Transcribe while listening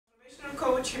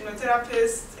coach,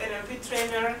 hypnotherapist, NLP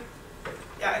trainer,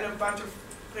 yeah, and a bunch of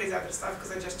crazy other stuff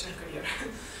because I just changed career.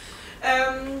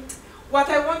 What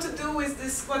I want to do is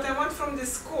this, what I want from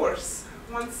this course,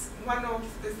 one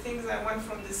of the things I want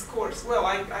from this course, well,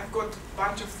 I've got a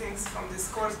bunch of things from this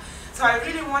course, so I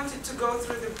really wanted to go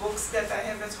through the books that I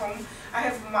have at home. I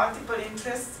have multiple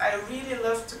interests. I really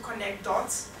love to connect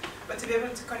dots, but to be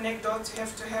able to connect dots, you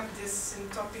have to have this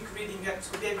topic reading, you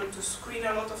have to be able to screen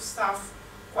a lot of stuff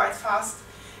quite fast,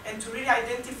 and to really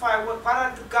identify what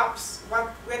are the gaps,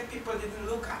 where people didn't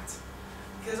look at.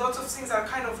 Because lots of things are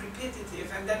kind of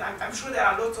repetitive, and then I'm sure there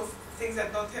are lots of things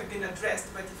that don't have been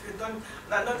addressed, but if you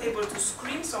are not able to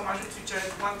screen so much literature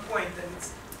at one point, then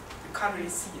you can't really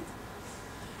see it.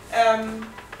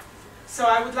 So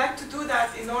I would like to do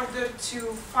that in order to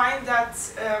find that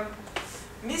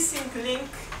missing link,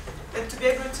 and to be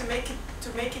able to make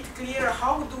it clear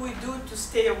how do we do to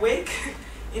stay awake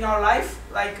in our life,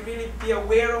 like really be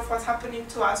aware of what's happening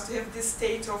to us, to have this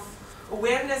state of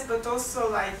awareness, but also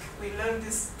like we learned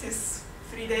this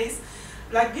 3 days,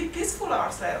 like be peaceful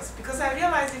ourselves. Because I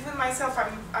realized even myself,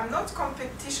 I'm not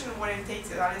competition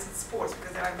orientated unless it's sports,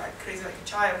 because then I'm like crazy like a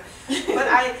child. But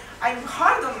I'm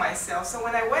hard on myself. So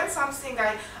when I want something,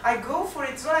 I go for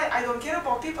it. So I don't care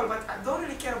about people, but I don't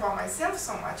really care about myself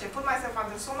so much. I put myself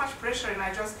under so much pressure, and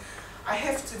I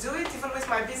have to do it. Even with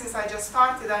my business, I just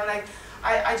started. I'm like,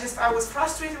 I was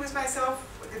frustrated with myself.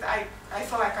 I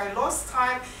felt like I lost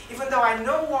time, even though I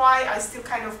know why. I still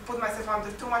kind of put myself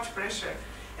under too much pressure,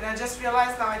 and I just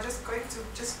realized now I'm just going to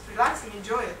just relax and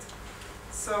enjoy it.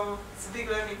 So it's a big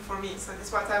learning for me. So this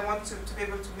is what I want to be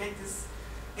able to make this,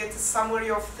 get a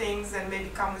summary of things, and maybe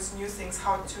come with new things,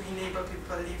 how to enable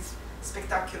people live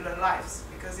spectacular lives.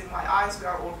 Because in my eyes, we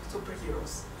are all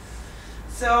superheroes.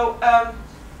 So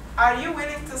are you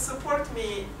willing to support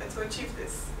me to achieve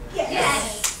this? Yes.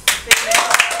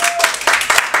 Yes.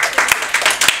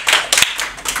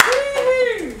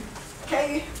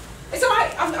 Okay, it's all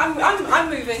right. I'm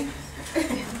moving.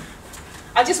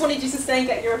 I just wanted you to stay and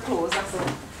get your applause. That's all.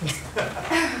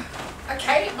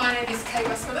 Okay, my name is Kay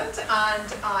Westmoreland,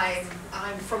 and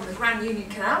I'm from the Grand Union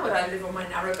Canal, but I live on my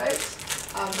narrowboat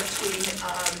between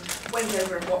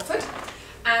Wendover and Watford.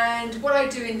 And what I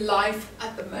do in life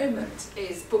at the moment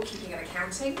is bookkeeping and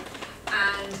accounting,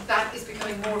 and that is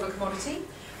becoming more of a commodity.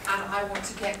 And I want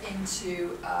to get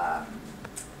into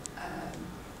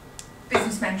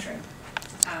business mentoring,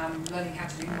 learning how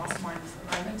to do masterminds at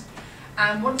the moment.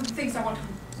 And one of the things I want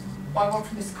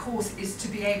from this course is to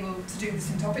be able to do this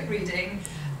in topic reading.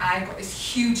 I've got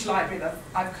this huge library that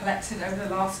I've collected over the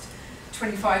last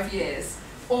 25 years,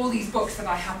 all these books that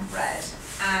I haven't read,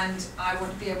 and I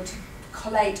want to be able to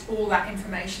collate all that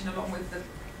information along with the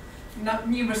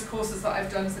numerous courses that I've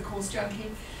done as a course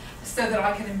junkie, so that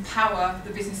I can empower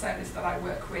the business owners that I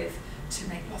work with to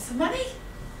make lots of money.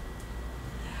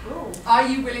 Ooh. Are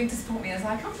you willing to support me as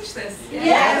I accomplish this?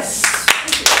 Yes!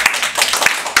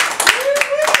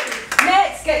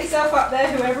 Next, get yourself up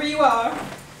there, whoever you are.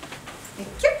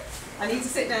 Thank you. I need to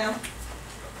sit down.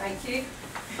 Thank you.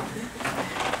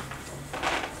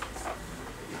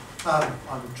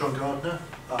 I'm John Gardner.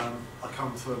 I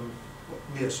come from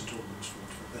near St Albans, for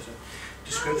a better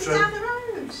description. Oh, down the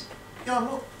road. Yeah, I'm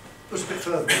not. It was a bit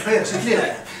further, but yes, it's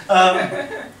near.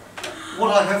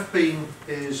 What I have been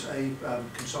is a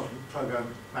consultant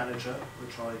program manager,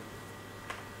 which I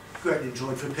greatly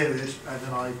enjoyed for a period, and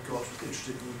then I got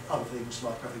interested in other things,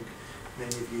 like I think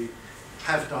many of you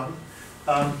have done.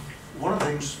 One of the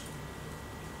things,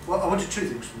 well, I wanted two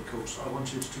things from the course. I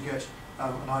wanted to get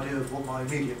an idea of what my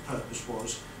immediate purpose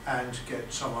was, and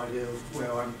get some idea of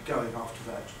where I'm going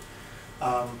after that.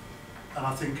 And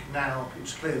I think now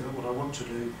it's clear that what I want to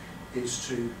do is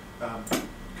to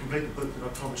complete the book that I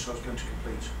promised I was going to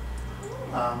complete.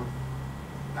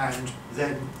 And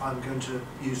then I'm going to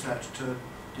use that to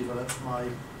develop my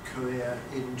career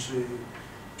into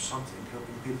something,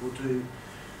 helping people do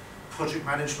project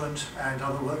management and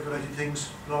other work-related things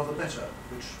rather better,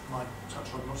 which might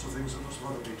touch on lots of things that lots of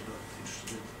other people are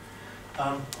interested in.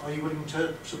 Are you willing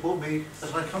to support me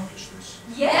as I accomplish this?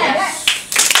 Yes!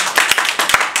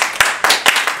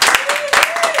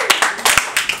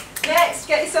 Next,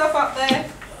 get yourself up there.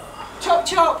 Chop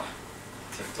chop.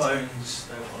 The phones,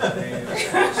 they want to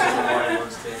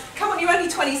do. Come on, you're only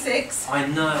 26. I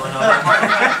know.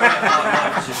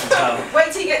 As you can tell.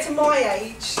 Wait till you get to my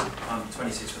age. I'm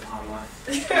 26 with hard life.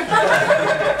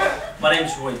 My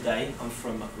name's Roy Day. I'm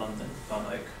from London,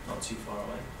 Barnoak, not too far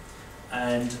away.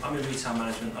 And I'm in retail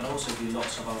management, and I also do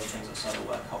lots of other things outside of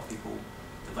work, help people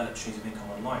develop streams of income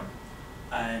online.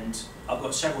 And I've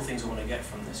got several things I want to get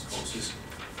from this course.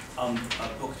 I'm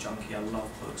a book junkie. I love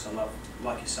books. I love,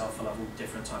 like yourself, I love all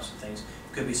different types of things.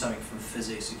 It could be something from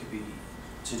physics. It could be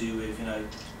to do with, you know,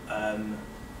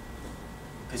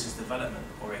 business development,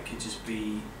 or it could just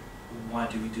be, why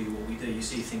do we do what we do? You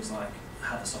see things like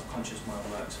how the subconscious mind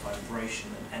works, vibration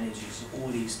and energies, all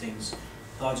these things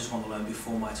that I just want to learn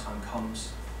before my time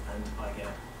comes and I get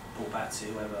brought back to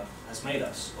whoever has made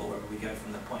us, or wherever we go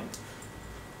from that point.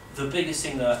 The biggest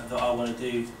thing that I want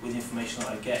to do with the information that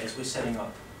I get is we're setting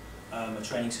up a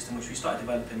training system which we started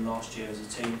developing last year as a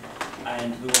team,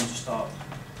 and we want to start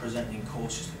presenting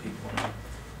courses to people.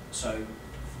 So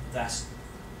that's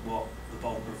what the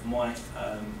bulk of my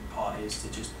part is,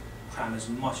 to just cram as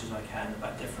much as I can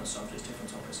about different subjects,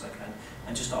 different topics I can,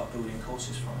 and just start building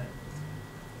courses from it.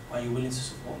 Are you willing to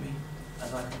support me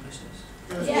as I accomplish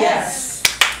this? Yes.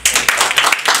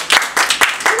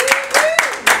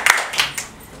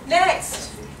 Next.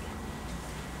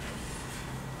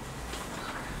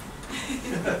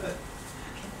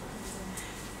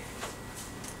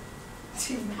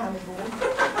 Team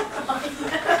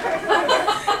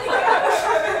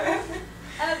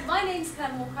My name's Claire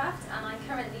Moorcraft, and I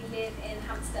currently live in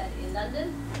Hampstead in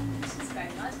London, which is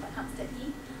very nice, but Hampstead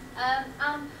Heath.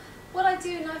 What I do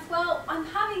in life, well, I'm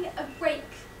having a break,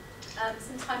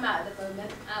 some time out at the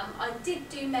moment. I did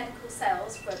do medical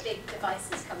sales for a big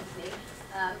devices company,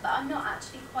 but I'm not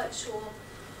actually quite sure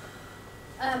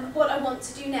what I want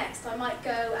to do next. I might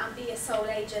go and be a sole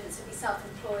agent, so be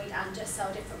self-employed and just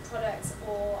sell different products,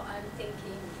 or I'm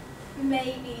thinking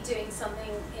maybe doing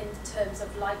something in terms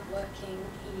of light working,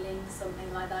 healing,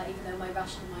 something like that, even though my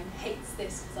rational mind hates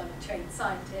this because I'm a trained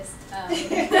scientist. So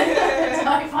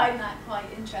I find that quite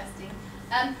interesting.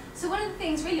 So one of the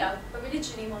things really I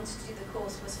originally wanted to do the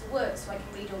course was for work, so I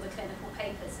can read all the clinical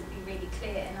papers and be really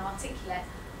clear and articulate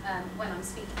when I'm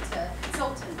speaking to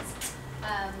consultants.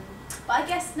 But I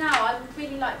guess now I would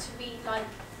really like to read like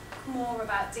more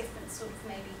about different sort of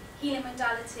maybe healing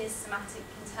modalities, somatic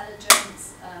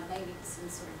intelligence, maybe some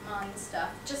sort of mind stuff,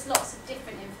 just lots of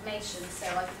different information, so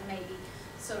I can maybe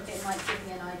sort of, it might give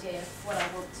me an idea of what I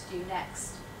want to do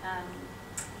next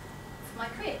for my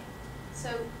career.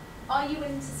 So are you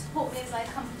willing to support me as I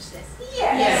accomplish this?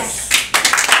 Yes.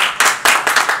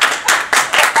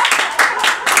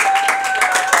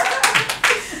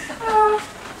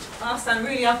 I stand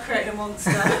really, I've created a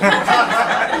monster.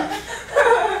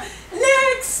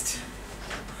 Next!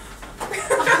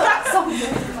 Something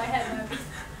in my head now.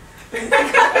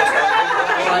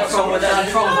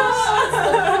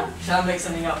 Shall I make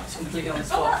something up completely on the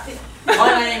spot?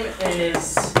 My name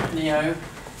is Neo,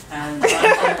 and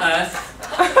I'm from Earth.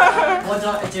 What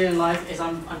I do in life is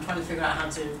I'm trying to figure out how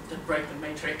to break the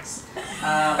matrix.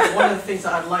 One of the things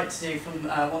that I'd like to do from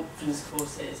this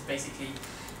course is basically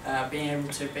being able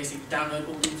to basically download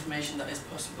all the information that is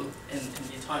possible in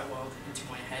the entire world into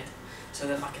my head, so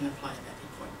that I can apply it at any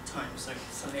point in time. So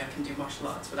suddenly I can do martial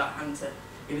arts without having to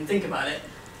even think about it,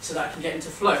 so that I can get into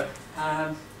flow.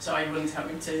 So are you willing to help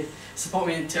me to support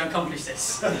me to accomplish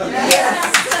this? Yes.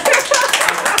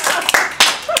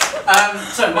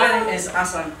 So my name is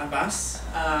Asan Abbas.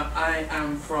 I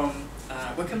am from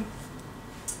Wickham,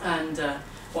 and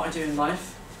what I do in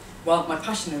life, well, my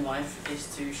passion in life is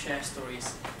to share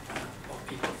stories of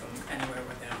people from anywhere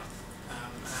where they are,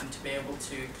 and to be able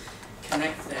to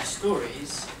connect their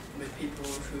stories with people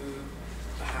who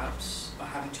perhaps are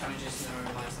having challenges in their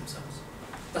own lives themselves.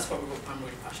 That's what I'm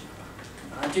really passionate about.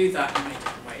 And I do that in many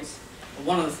different ways. But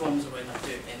one of the forms of way that I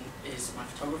do it in is my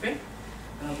photography.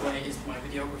 Another way is my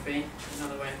videography.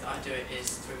 Another way that I do it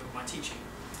is through my teaching.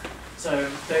 So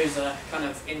those are kind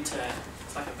of it's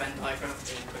like a Venn diagram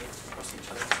being put across each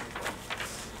other at some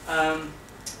point.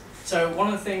 So one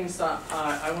of the things that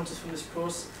I wanted from this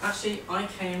course, actually I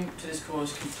came to this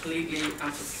course completely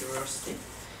out of curiosity,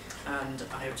 and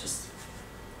I was just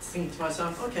thinking to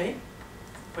myself, okay,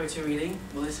 poetry reading,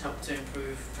 will this help to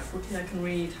improve how quickly I can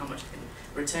read, how much I can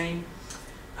retain,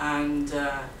 and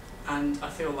I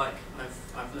feel like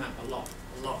I've learnt a lot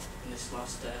in this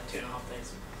last 2.5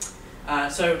 days.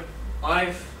 So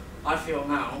I feel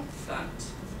now that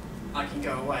I can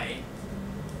go away.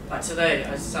 Like today,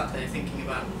 I sat there thinking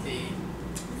about the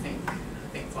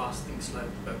Think Fast, Think Slow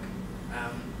book,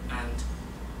 and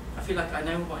I feel like I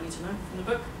know what I need to know from the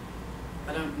book.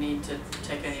 I don't need to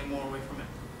take any more away from it.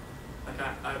 Like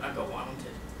I got what I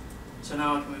wanted. So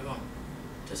now I can move on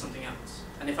to something else.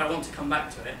 And if I want to come back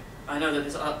to it, I know that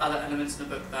there's other elements in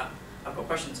the book that I've got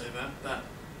questions over, but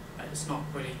it's not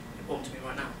really important to me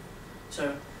right now.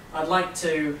 So I'd like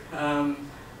to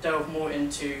delve more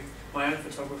into my own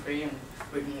photography and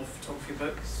read more photography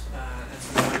books and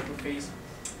some biographies.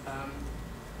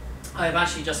 I've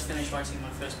actually just finished writing my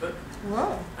first book,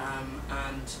 Wow.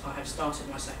 and I have started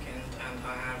my second, and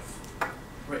I have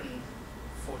written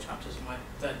 4 chapters of my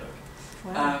third book.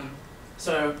 Wow.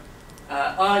 So,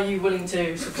 are you willing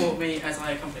to support me as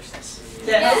I accomplish this?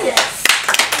 Yes.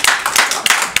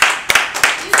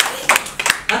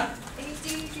 Huh? Do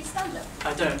you do stand-up?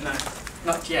 I don't know.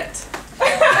 Not yet.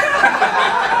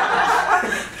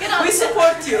 Good answer. We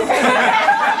support you.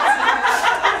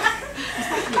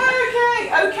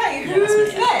 Okay, Yeah, that's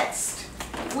who's me. next?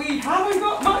 We haven't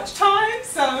got much time,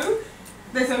 so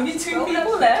there's only 2 Roll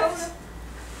people up, left. roll up.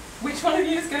 Which one of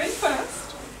you is going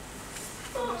first?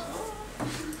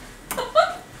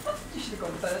 You should have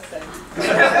gone first then.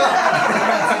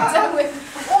 Done with.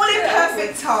 All in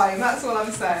perfect time, that's all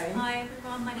I'm saying. Hi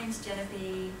everyone, my name's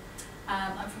Genevieve.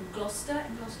 I'm from Gloucester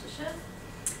in Gloucestershire.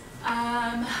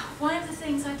 One of the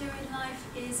things I do in life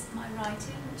is my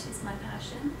writing, which is my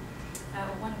passion,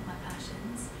 or one of my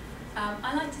passions.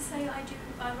 I like to say I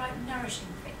write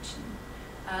nourishing fiction,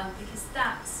 because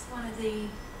that's one of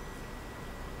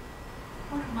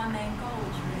my main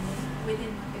goals really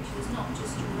within my fiction. Is not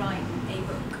just to write a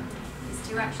book, it's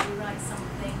to actually write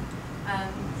something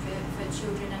for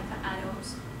children and for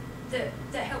adults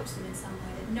that helps them in some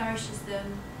way, that nourishes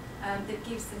them, that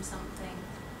gives them something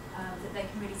that they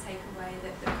can really take away,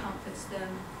 that comforts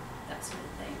them, that sort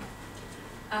of thing.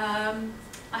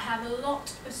 I have a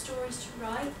lot of stories to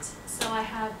write, so I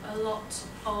have a lot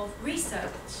of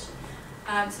research.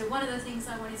 So one of the things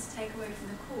I wanted to take away from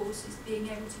the course is being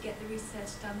able to get the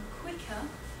research done quicker,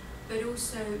 but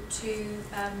also to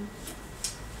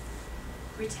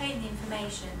retain the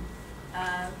information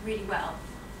really well,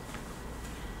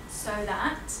 so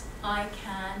that I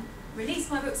can release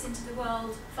my books into the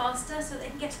world faster so they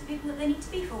can get to the people that they need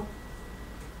to be for.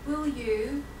 Will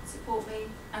you support me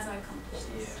as I accomplish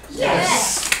this?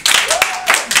 Yes.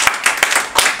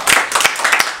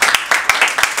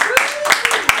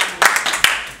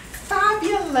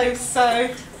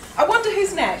 Fabuloso. I wonder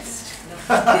who's next.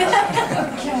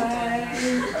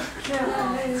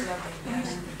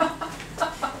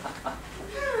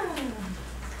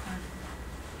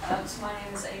 So my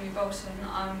name is Amy Bolton.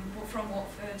 I'm from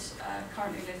Watford,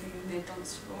 currently living near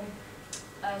Dunstable.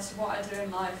 So what I do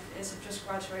in life is I've just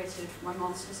graduated from my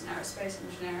Masters in Aerospace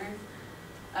Engineering.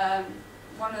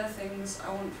 One of the things I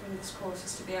want from this course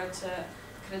is to be able to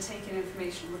kind of take in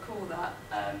information, recall that,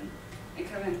 and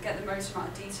kind of get the most amount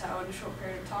of detail in a short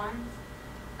period of time,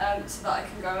 so that I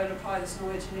can go and apply this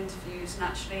knowledge in interviews and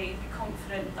actually be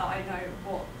confident that I know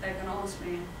what they're going to ask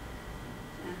me.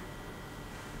 Yeah.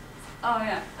 Oh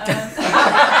yeah.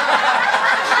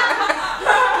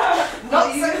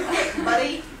 Not so quick,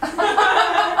 buddy.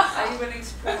 Are you willing to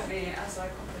support me as I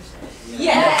accomplish this?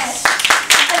 Yes.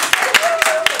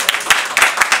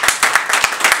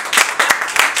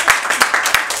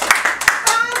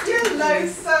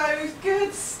 Fabuloso.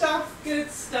 Good stuff, good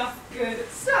stuff, good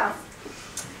stuff.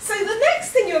 So the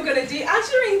next thing you're going to do,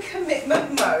 as you're in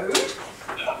commitment mode,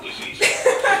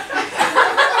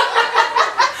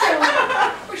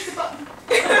 push the button.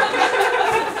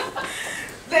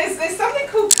 There's something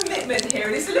called commitment here,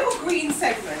 and it's a little green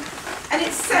segment. And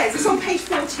it says, it's on page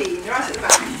 14, right at the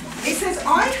back. It says,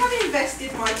 I have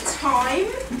invested my time,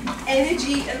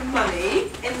 energy and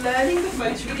money in learning the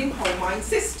photo reading whole mind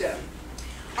system.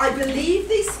 I believe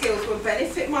these skills will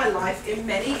benefit my life in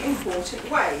many important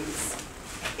ways.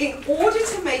 In order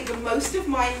to make the most of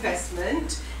my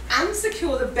investment and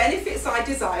secure the benefits I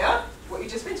desire, what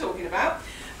you've just been talking about,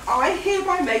 I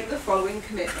hereby make the following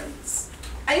commitments.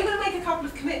 And you're going to make a couple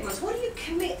of commitments. What do you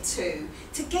commit to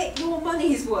get your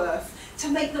money's worth, to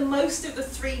make the most of the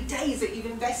 3 days that you've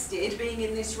invested being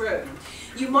in this room?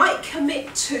 You might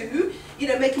commit to,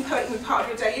 making poetry part of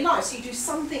your daily life, so you do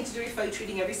something to do with photo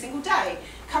reading every single day.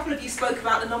 A couple of you spoke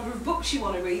about the number of books you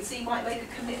want to read, so you might make a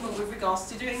commitment with regards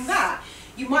to doing that.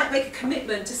 You might make a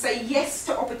commitment to say yes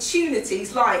to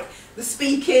opportunities like the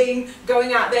speaking,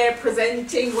 going out there,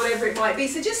 presenting, whatever it might be.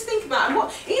 So just think about it.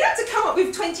 You don't have to come up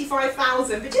with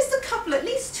 25,000, but just a couple, at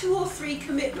least 2 or 3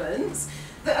 commitments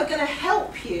that are going to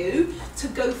help you to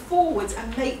go forwards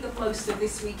and make the most of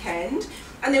this weekend.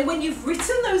 And then when you've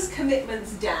written those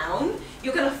commitments down,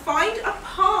 you're going to find a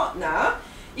partner,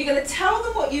 you're going to tell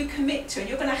them what you commit to, and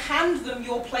you're going to hand them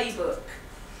your playbook.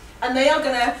 And they are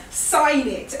going to sign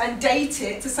it and date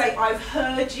it to say, I've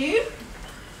heard you,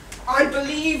 I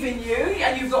believe in you,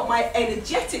 and you've got my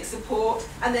energetic support,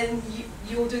 and then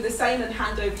you'll do the same and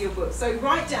hand over your book. So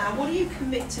write down, what do you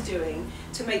commit to doing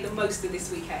to make the most of this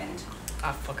weekend?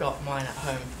 I forgot mine at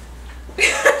home.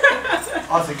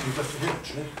 I think you've left it here,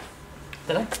 actually.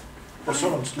 Did I? Well,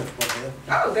 someone's left one here.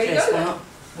 Oh, there you Yes, go. why not?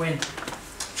 Win.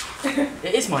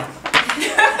 It is mine.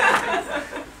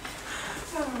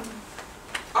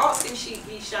 Ask and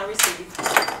ye shall receive.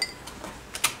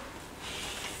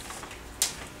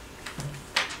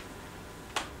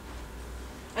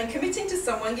 And committing to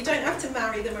someone, you don't have to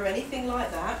marry them or anything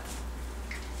like that.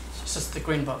 It's just the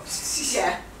green box.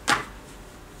 Yeah.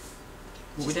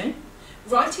 What we doing?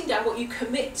 Writing down what you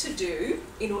commit to do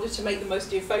in order to make the most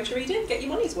of your photo reading, get your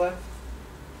money's worth.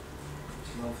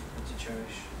 To love and to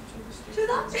cherish. So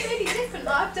that's really different.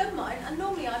 Like, I've done mine, and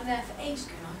normally I'm there for ages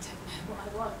going, I don't know what I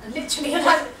want. And literally I'm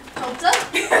like, well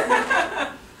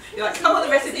done. You're like, come on,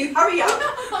 the rest of you, hurry up.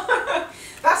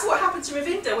 That's what happened to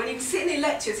Ravinda when he was sitting in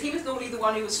lectures. He was normally the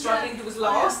one who was struggling, who was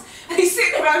last. And he's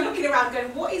sitting around looking around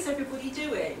going, what is everybody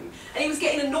doing? And he was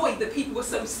getting annoyed that people were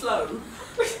so slow.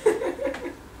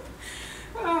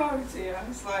 Oh dear,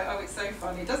 it's like, oh, it's so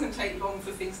funny. It doesn't take long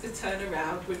for things to turn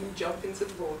around when you jump into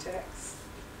the vortex.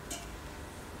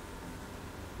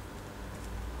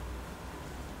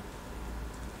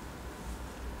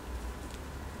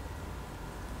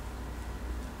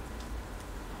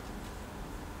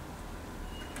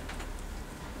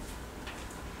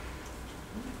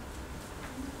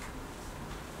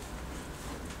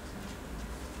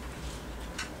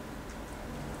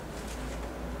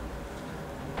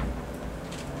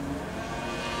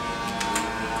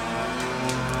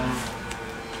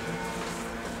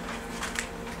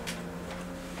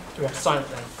 Do we have to sign it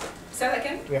then? Say that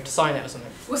again? Do we have to sign it or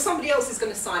something? Well, somebody else is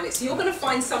going to sign it. So you're going to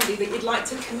find somebody that you'd like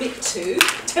to commit to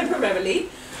temporarily.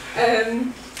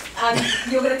 And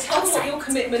you're going to tell them what your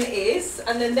commitment is,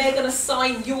 and then they're going to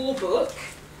sign your book,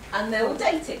 and they'll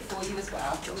date it for you as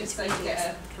well. Just so you get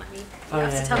a... You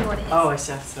have to tell me what it is. Oh, I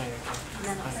see. Sorry, okay. And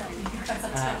then I'll sign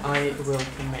it. I will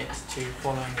commit to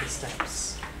following the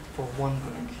steps for one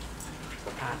book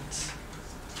at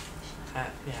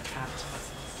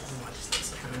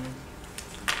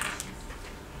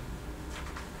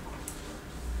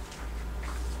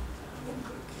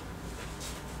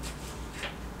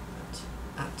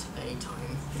a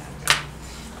time.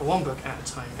 For one book at a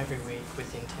time every week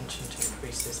with the intention to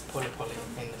increase this poly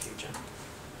in the future.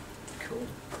 Cool.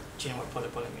 Do you know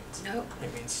what poly means? No.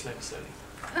 It means slowly.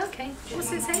 Okay.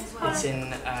 What's it say? It's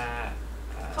in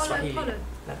Swahili. Polo.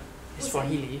 No, it's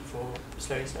Swahili for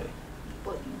slowly.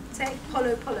 What? Say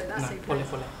polo. That's No, it. poly.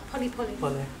 Poly. Poly.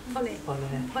 Pole.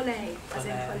 As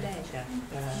in pole. Yeah.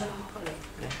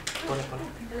 Poly. Pole.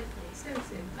 So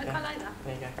soon. I quite like that.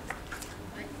 There you go.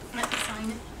 Right. Let's sign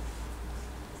it.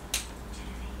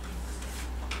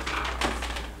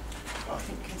 I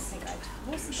think it's the guide.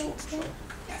 What's the date today?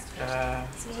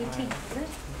 It's the 18th, isn't it?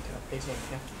 18th,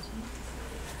 yeah.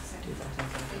 Do you want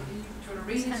to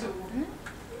read it or?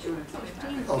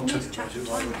 I'll tell you about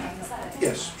it.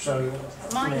 Yes, so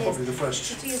Mine is probably the first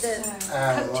to do the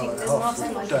hour coaching, and a there's half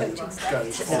mastermind of the day coaching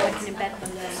goes stuff, so I on can embed my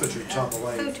learning. putting time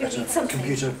away Photo at read a something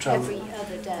computer to every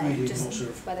other day, reading just lots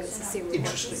of whether it's a serial or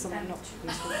interesting something not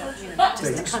useful, but just to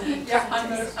things. kind of Yeah,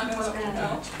 practice. I know what I'm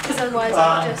about. Because otherwise I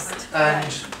just, and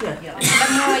the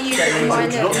more I use it, the more I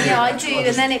know. Yeah, I do,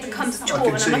 and then it becomes a chore,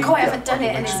 and I'm like, oh, I haven't done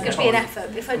it, and it's going to be an effort.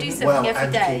 But if I do something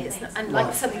every day, it's not, and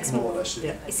like something small, it's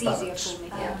easier for me.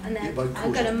 Yeah. And then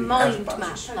I'm going to mind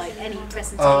map like any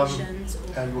presentations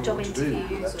or job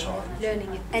interviews or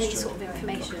learning any sort of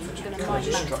information. I'm going to mind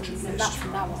map and then that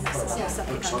from now on. That's not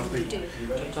something I normally do.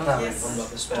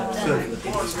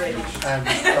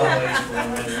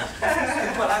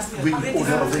 read all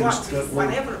the other things that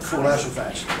will fall out of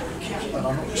that. And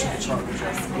I'm not listening to time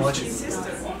writing them,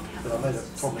 but I made a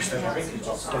promise that I would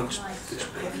update this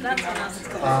book. And I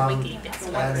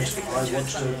want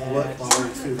to work my way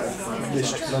through that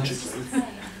list logically.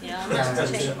 Yeah, I'm going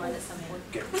to change mine at some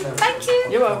point. Get clarity. Thank you.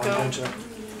 You're I'm welcome. going to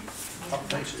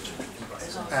update it.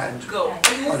 And Go. I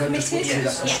don't just want to do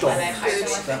that and stop.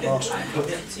 That last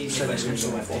sentence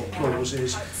or clause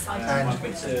is, and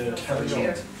carry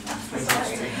on.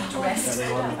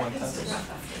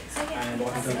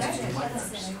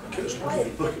 Because what the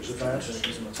book is about,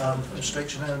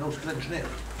 mistakes in an aeronautical engineer.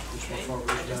 Which my father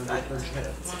was an aeronautical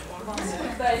engineer.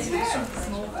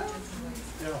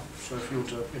 Yeah, so if you were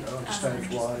to, understand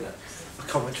why a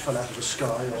comet fell out of the sky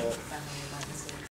or